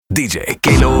DJ,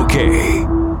 que lo que.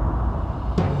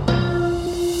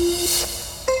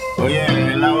 Oye,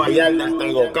 en la Vallarta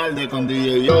el Gocalde con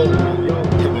DJ Yo.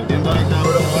 Metiendo ahí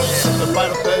cabrón, oye, esto es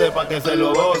para ustedes, para que se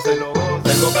lo gocen.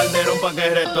 Tengo calderón para que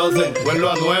retocen. Vuelvo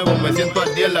a nuevo, me siento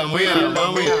al día en la mía,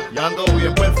 mami. Ya ando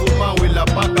bien perfumado y la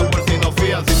paca por si no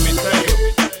fían sin misterio.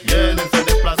 Llénense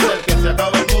de placer, que se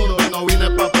acaba el mundo y no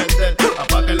vine pa' perder.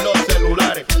 Apaguen los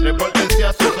celulares, repórtense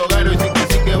a sus hogares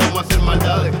y sí que vamos a hacer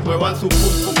maldades. Muevan su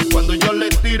pum pum cuando yo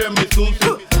les tire mi zum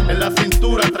zum. En la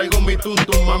cintura traigo mi tum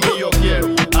tum, mami, yo quiero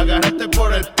agarrarte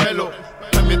por el pelo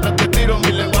mientras te tiro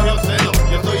mi lenguaje obsceno.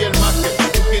 Yo soy el más que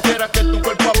tú quisieras que tu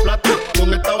cuerpo aplaste.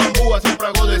 Con esta bambúa siempre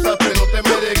hago desastre, no te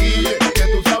me desguille, que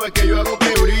tú sabes que yo hago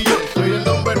que brille. Soy el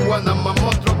number one, más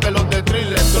monstruo que los de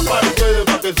Thriller. Esto es para ustedes,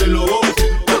 pa' que se lo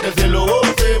gocen, pa' que se lo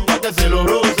gocen, pa' que se lo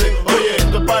rocen. Oye,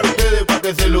 esto es para ustedes, pa'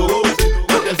 que se lo gocen,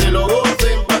 pa' que se lo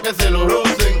gocen, pa' que se lo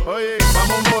rocen. Oye,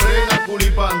 vamos morena,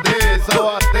 culipandea, esa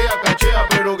batea, cachea,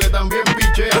 pero que también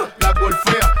pichea. La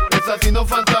golfea, esa sí no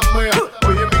fantasmea.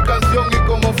 Oye, mi canción y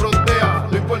como frontea.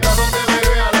 No importa dónde me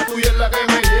vea, la tuya es la que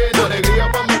me llena.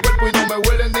 Alegría pa' mi cuerpo y no me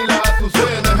huelen ni las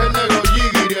azucenas. Es el negro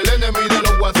Jigiri, el enemy de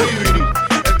los guasibiri.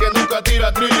 El que nunca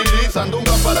tira trilili.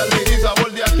 Sandunga para la lady,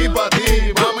 sabor de aquí pa'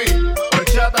 ti, mami.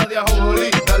 Horchata de ajonjolí,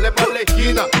 dale pa' la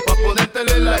esquina, pa'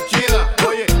 ponértela en la china.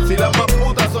 Oye, si las más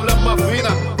putas son las más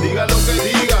finas, diga lo que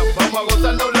diga, vamos a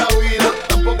gozarnos la vida.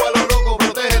 Tampoco a lo loco,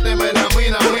 protégete, me la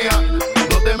mina, mija.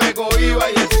 No te me cohibas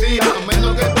y exija, a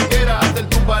menos que tú quieras hacer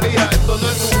tu pareja. Esto no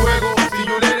es un juego, si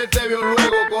Juliet te vio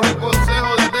luego, coge el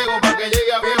consejo de Tego pa' que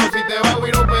llegue a viejo. Si te va a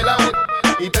huir pelado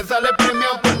y te sale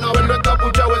premiado por no haberlo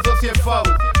encapuchado, eso sí es favo.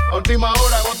 A última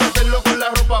hora, gózatelo con la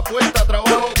ropa puesta,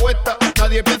 trabajo cuesta,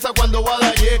 nadie piensa cuando va a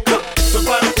dar yesca. Esto es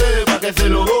para ustedes, pa' que se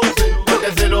lo gocen, pa'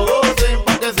 que se lo gocen,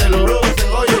 pa' que se lo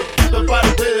rocen. Oye, esto es para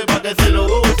ustedes, pa' que se lo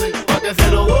gocen, pa' que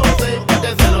se lo gocen, pa'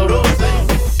 que se lo rocen.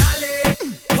 Dale,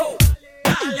 ho,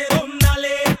 dale, don,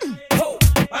 dale, ho,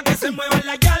 pa' que se muevan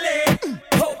las yales,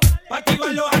 ho, pa'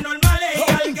 activar los anormales,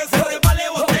 y al que se resbale,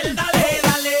 botel, dale,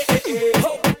 dale,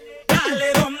 ho,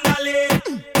 dale, don, dale,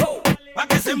 ho, pa'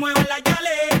 que se muevan las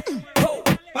yales, ho,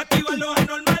 pa' activar los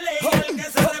anormales, y al que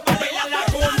se resbale,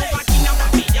 la como máquina,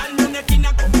 pillando en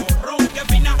esquina como ron que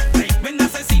fina, tremenda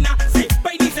asesina, se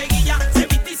peina y se guilla, se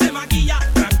viste y se maquilla,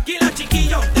 tranquila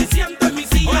chiquillo, te siento en mi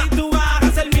silla, hoy tú vas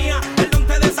a ser mía, el don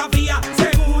te desafía,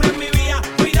 seguro en mi vía,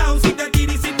 cuidado si te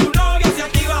tira y si tu novia se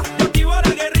activa, yo activo la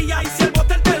guerrilla y si el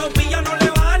botel te lo pilla no le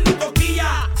va a dar ni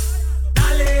cosquilla.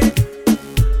 Dale,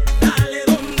 dale,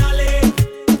 don, dale,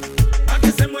 pa'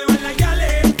 que se muevan las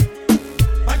yales,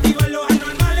 pa' activar los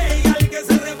anormales y al que se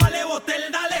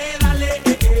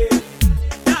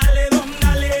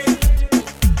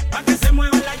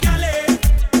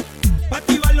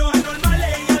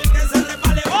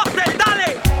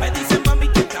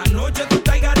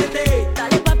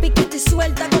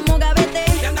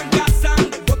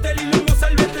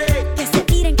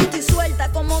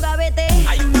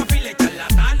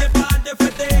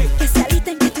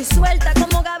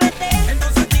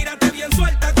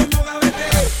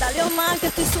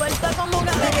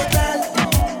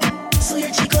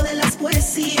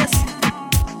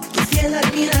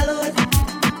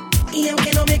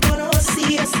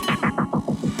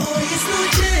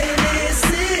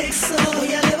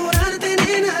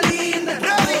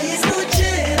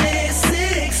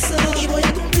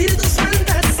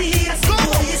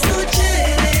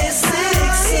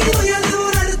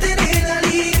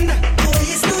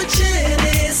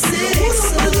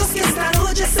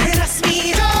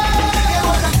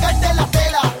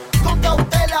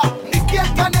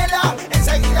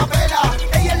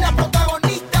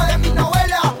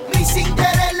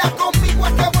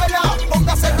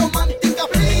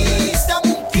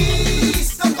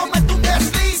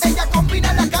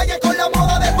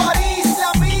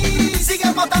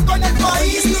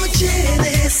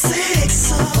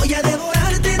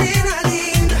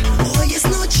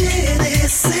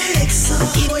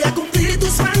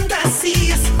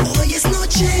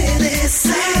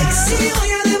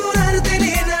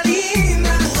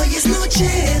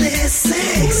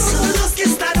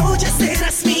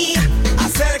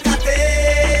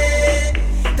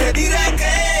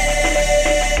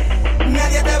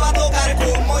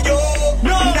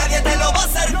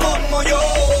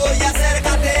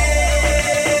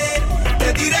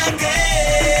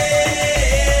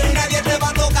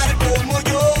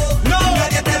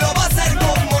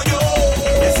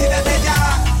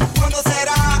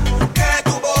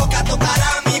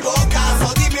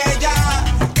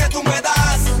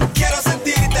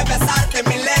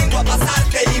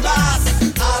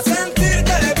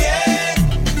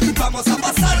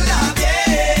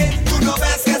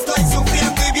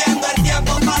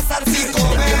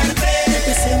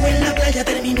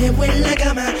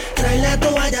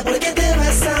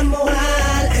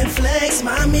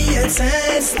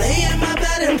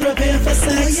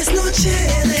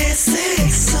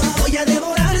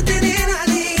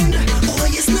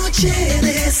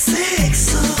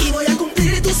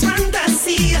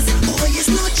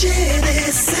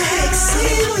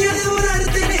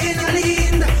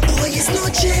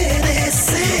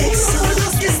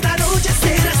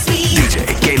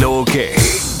lo que.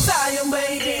 Zion,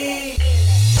 baby.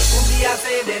 Un día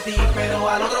sé de ti, pero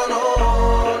al otro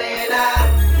no. Nena,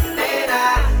 nena,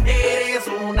 eres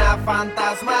una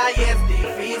fantasma y es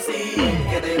difícil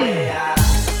que te vea.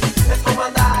 Es como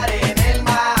andar en el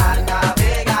mar,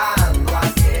 navegando a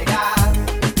ciegas.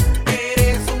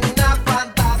 Eres una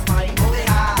fantasma y no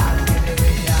dejas que te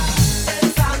vea.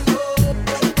 Pensando,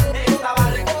 estaba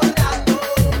recordando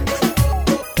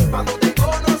cuando te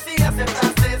conocí,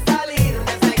 aceptaste salir,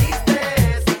 me seguiste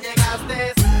y llegaste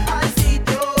al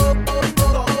sitio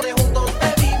donde juntos te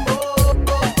vimos.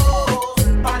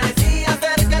 Parecía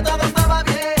ser que todo estaba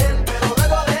bien, pero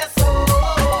luego de eso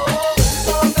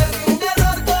no sé si un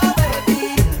error cometí.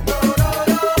 No, no,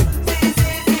 no, sí,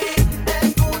 sí, sí,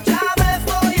 escúchame,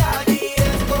 estoy aquí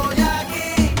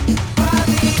para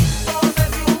ti. No sé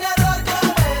si un error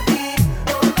cometí.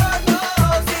 No, no, no,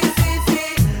 sí, sí, sí,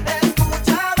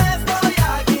 escúchame, estoy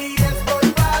aquí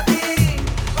para ti.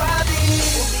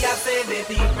 Un día sé de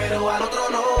ti, pero al otro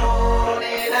no.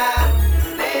 Nena,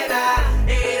 nena,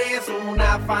 eres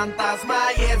una fantasma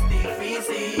y es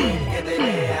difícil que te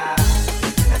vea.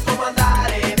 Es como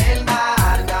andar en el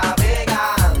mar,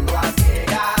 navegando a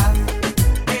ciegas.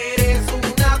 Eres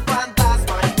una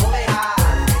fantasma y no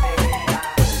dejas que te vea.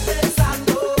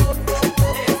 Pensando,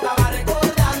 estaba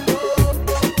recordando.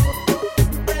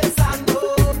 Pensando,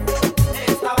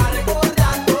 estaba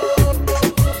recordando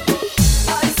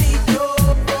al sitio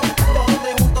donde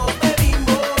juntos te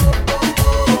vimos.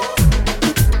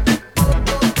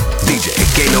 DJ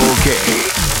que lo que.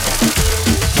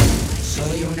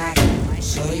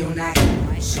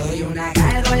 Soy una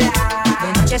gárgola. De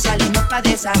noche salimos pa'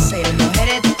 deshacer.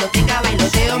 Mujeres, discoteca,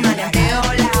 bailoteo, maleanteo.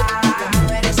 Las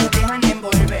mujeres se dejan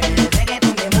envolver.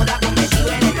 Reggaeton de moda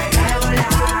convertido en una gárgola.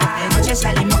 De noche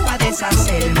salimos pa'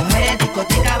 deshacer. Mujeres,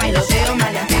 discoteca, bailoteo,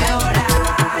 maleanteo.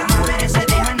 Las mujeres se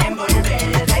dejan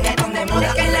envolver. Reggaeton de moda.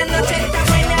 Es que la noche está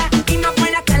buena y más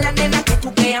buena que las nenas que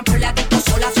cuquean por la disco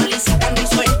sola solicitando y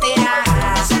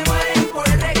solteras. Se mueren por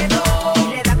el reggaetón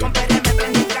y le da con perder, me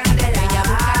prende candela. Ella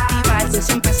busca activarse,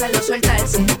 sin pensarlo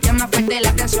soltarse. Llama fuerte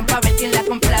la canción pa' ver quién la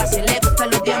complace. Le gustan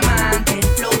los diamantes,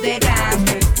 flow de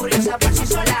gangster. Curiosa por sí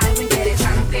sola, algo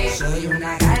interesante. Soy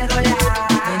una gárgola.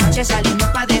 De noche salimos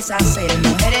pa' deshacer.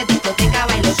 Mujeres, discoteca,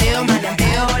 bailoteo,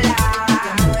 maleanteo.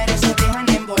 Las mujeres se dejan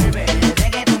envolver.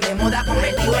 Reggaeton de moda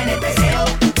convertido en el deseo.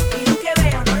 Y lo que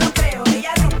veo, no lo creo.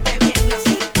 Ella rompe bien la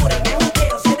cintura y me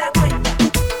juqueo, se da cuenta.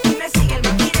 Y me sigue el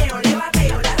maquineo, le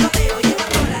bateo, la rodeo,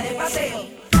 llevándola de paseo.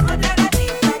 Otra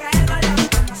gatita gárgola,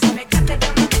 se me cante que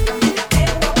me la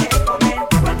tengo que comer.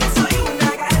 Porque soy una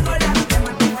gárgola, me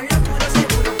mantengo en lo puro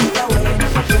seguro que la voy a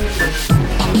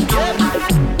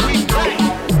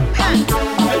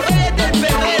El rey del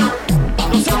perreo,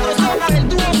 nosotros somos el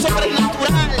dúo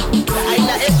sobrenatural. Ahí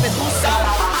la F, tú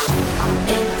sabes.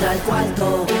 Entra al cuarto,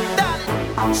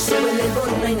 sube el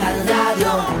volumen al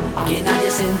radio, que nadie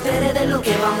se entere de lo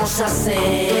que vamos a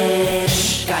hacer.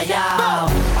 Callao,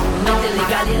 métele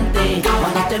caliente,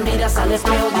 cuando te miras al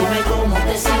espejo dime cómo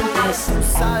te sientes.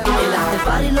 El after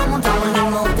party lo montamos en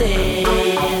el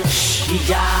motel. Y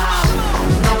ya,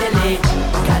 métele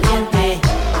caliente,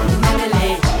 métele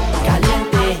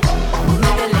caliente,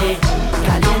 métele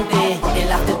caliente.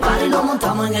 El after party lo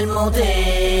montamos en el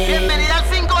motel. Bienvenida al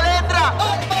 5 letras.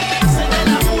 Se ve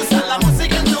la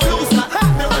música en tu blusa.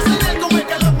 Me voy a enseñar cómo es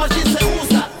que los machines se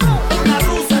usa. Una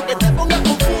rusa que te ponga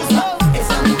confusa.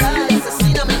 Esa mirada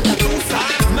asesina me engatusa.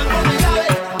 Me pone grave,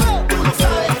 tú lo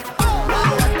sabes.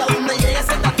 Pero hasta donde llegue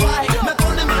ese tatuaje me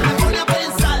pone mal, me pone a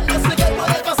pensar. No sé qué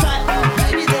puede pasar.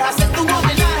 Baby, deja hacerte un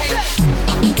homenaje.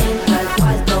 Entra al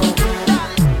cuarto,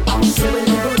 sube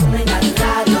el volumen al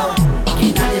radio, que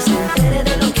nadie se entere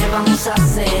de lo que vamos a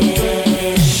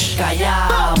hacer.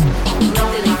 Callao,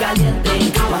 métele caliente,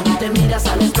 cuando te miras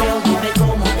al espejo dime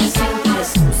cómo te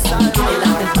sientes. El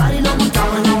after party lo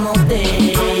montamos en el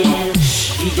motel.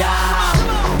 Y ya,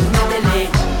 métele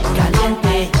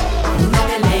caliente,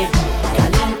 métele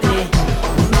caliente,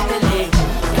 métele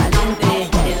caliente.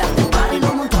 El after party lo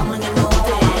montamos en el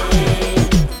motel.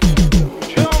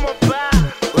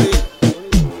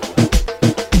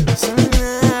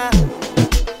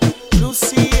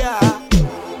 Lucía.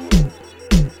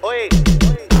 Oye.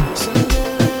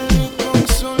 Con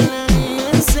sola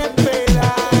y se espera,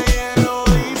 ella no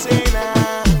dice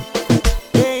nada.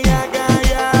 Ella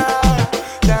calla,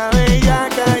 la bella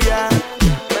calla.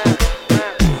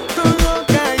 Todo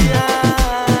calla.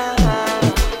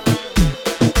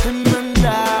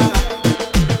 Manda,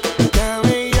 la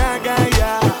bella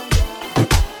calla.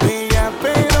 Bella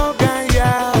pero calla.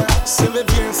 Se ve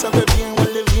bien, sabe bien,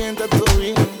 huele bien, está todo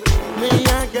bien.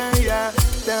 Bella calla,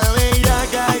 la bella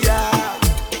calla.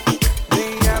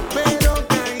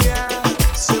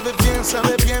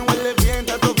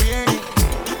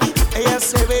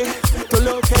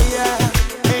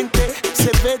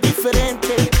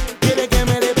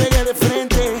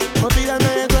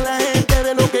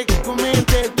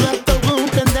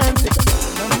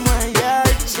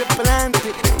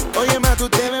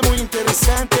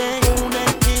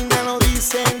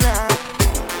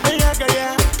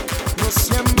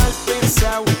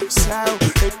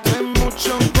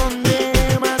 hecho con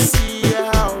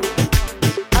demasiado.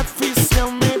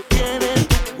 Afición me tiene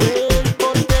tu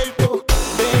cuerpo terco.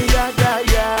 Bella,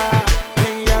 calla,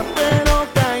 bella pero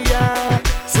calla.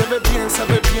 Sabe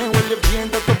bien, huele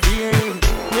bien, todo bien.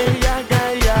 Bella,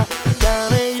 calla, ya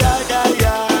bella,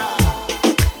 calla.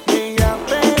 Bella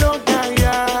pero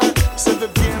calla. Sabe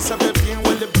bien,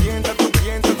 huele bien, todo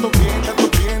bien, todo bien, todo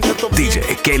bien, todo bien.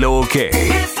 DJ que lo que.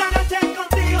 Esa noche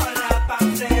contigo la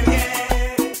pasé bien.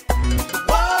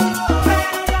 Oh,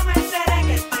 pero yo me enteré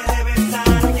que te debes a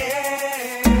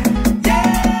alguien.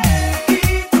 Yeah, y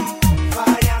tú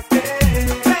fallaste.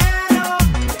 Pero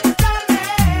es tarde.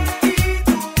 Y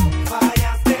tú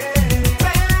fallaste.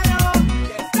 Pero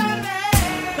es tarde.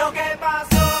 Lo que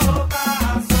pasó,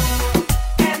 pasó.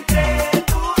 Entre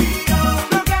tú y yo.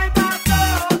 Lo que pasó,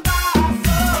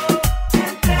 pasó.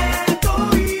 Entre tú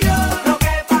y yo. Lo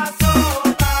que pasó,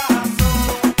 pasó.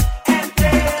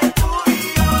 Entre tú y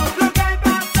yo. Lo que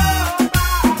pasó,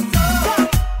 pasó.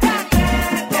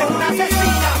 Es una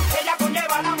asesina. Ella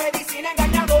conlleva la medicina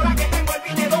engañadora que te envuelve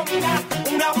y te domina.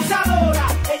 Una abusadora.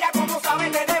 Ella como sabe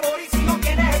te devora y si no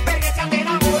tienes experiencia te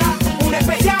enamora. Una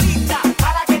especialista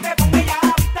a la que te ponga ella a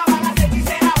la vista. Van a ser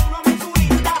hechicera, uno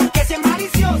mensurista. Que si es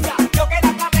maliciosa, yo que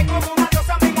la traté como una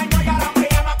diosa me engañó y ahora me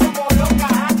llama como loca.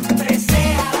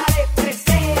 Presea, dale,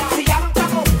 presea. Si ya no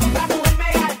estamos juntos, la mujer me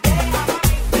aldea, mami.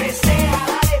 Presea,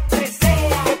 dale,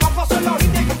 presea. Que pocos son los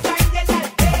indios que traen de la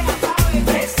aldea, ¿sabes?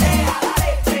 Presea,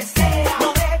 dale, presea. No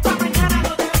dejes pa' mañana,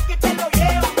 no dejes que te lo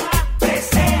llevan, ma.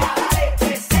 Presea, dale,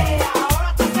 presea. Ahora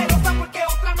estás celosa porque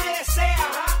otra me desea,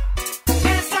 ¿ah?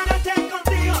 Esa noche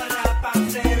contigo la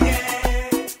pasé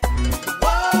bien.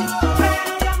 Oh,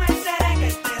 pero yo me enteré que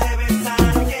te debes a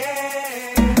alguien.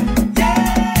 Yeah,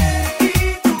 y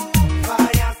tú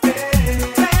fallaste.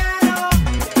 Pero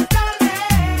es tarde.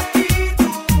 Y tú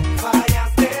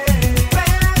fallaste.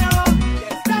 Pero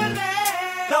es tarde.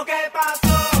 Lo que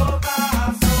pasó,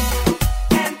 pasó.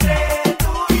 Entre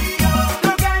tú y yo.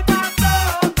 Lo que pasó,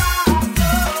 pasó.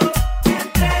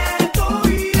 Entre tú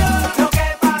y yo. Lo que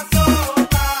pasó,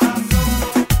 pasó.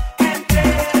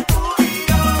 Entre tú y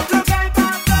yo. Lo que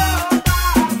pasó,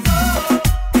 pasó.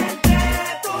 Entre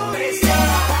tú y yo. Presea,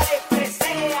 dale,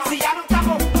 presea. Si ya no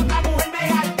estamos juntos, otra mujer me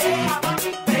aldea,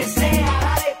 mami. Presea,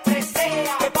 dale,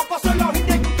 presea. Que pocos son los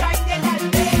indios que traen de la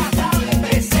aldea, ¿sabes?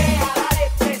 Presea, dale,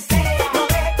 presea. No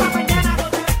dejes pa' mañana, no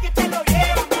dejes que te lo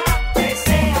llevan, ma.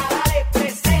 Presea, dale,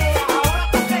 presea. Ahora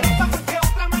estás celosa porque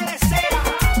otra me desea.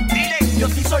 Dile, yo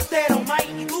soy soltero,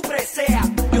 Mike, y tú presea.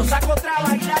 Yo saco otra a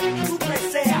bailar y tú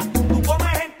presea. Tú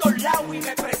comes en todos lados y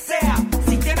me presea.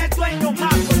 Si tienes dueño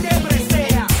más, pues te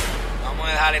presea. Vamos a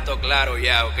dejar esto claro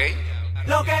ya, ¿ok?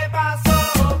 Lo que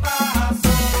pasó, pasó.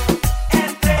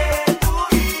 Entre tú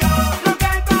y yo. Lo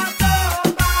que pasó,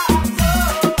 pasó.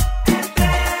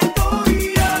 Entre tú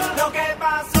y yo. Lo que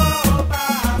pasó,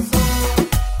 pasó.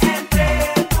 Entre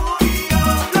tú y yo.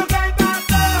 Lo que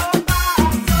pasó,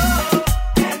 pasó.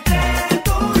 Entre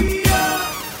tú y yo.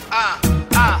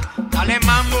 Dale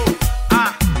mambo,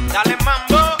 dale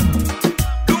mambo.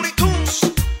 Looney Tunes,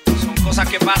 son cosas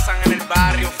que pasan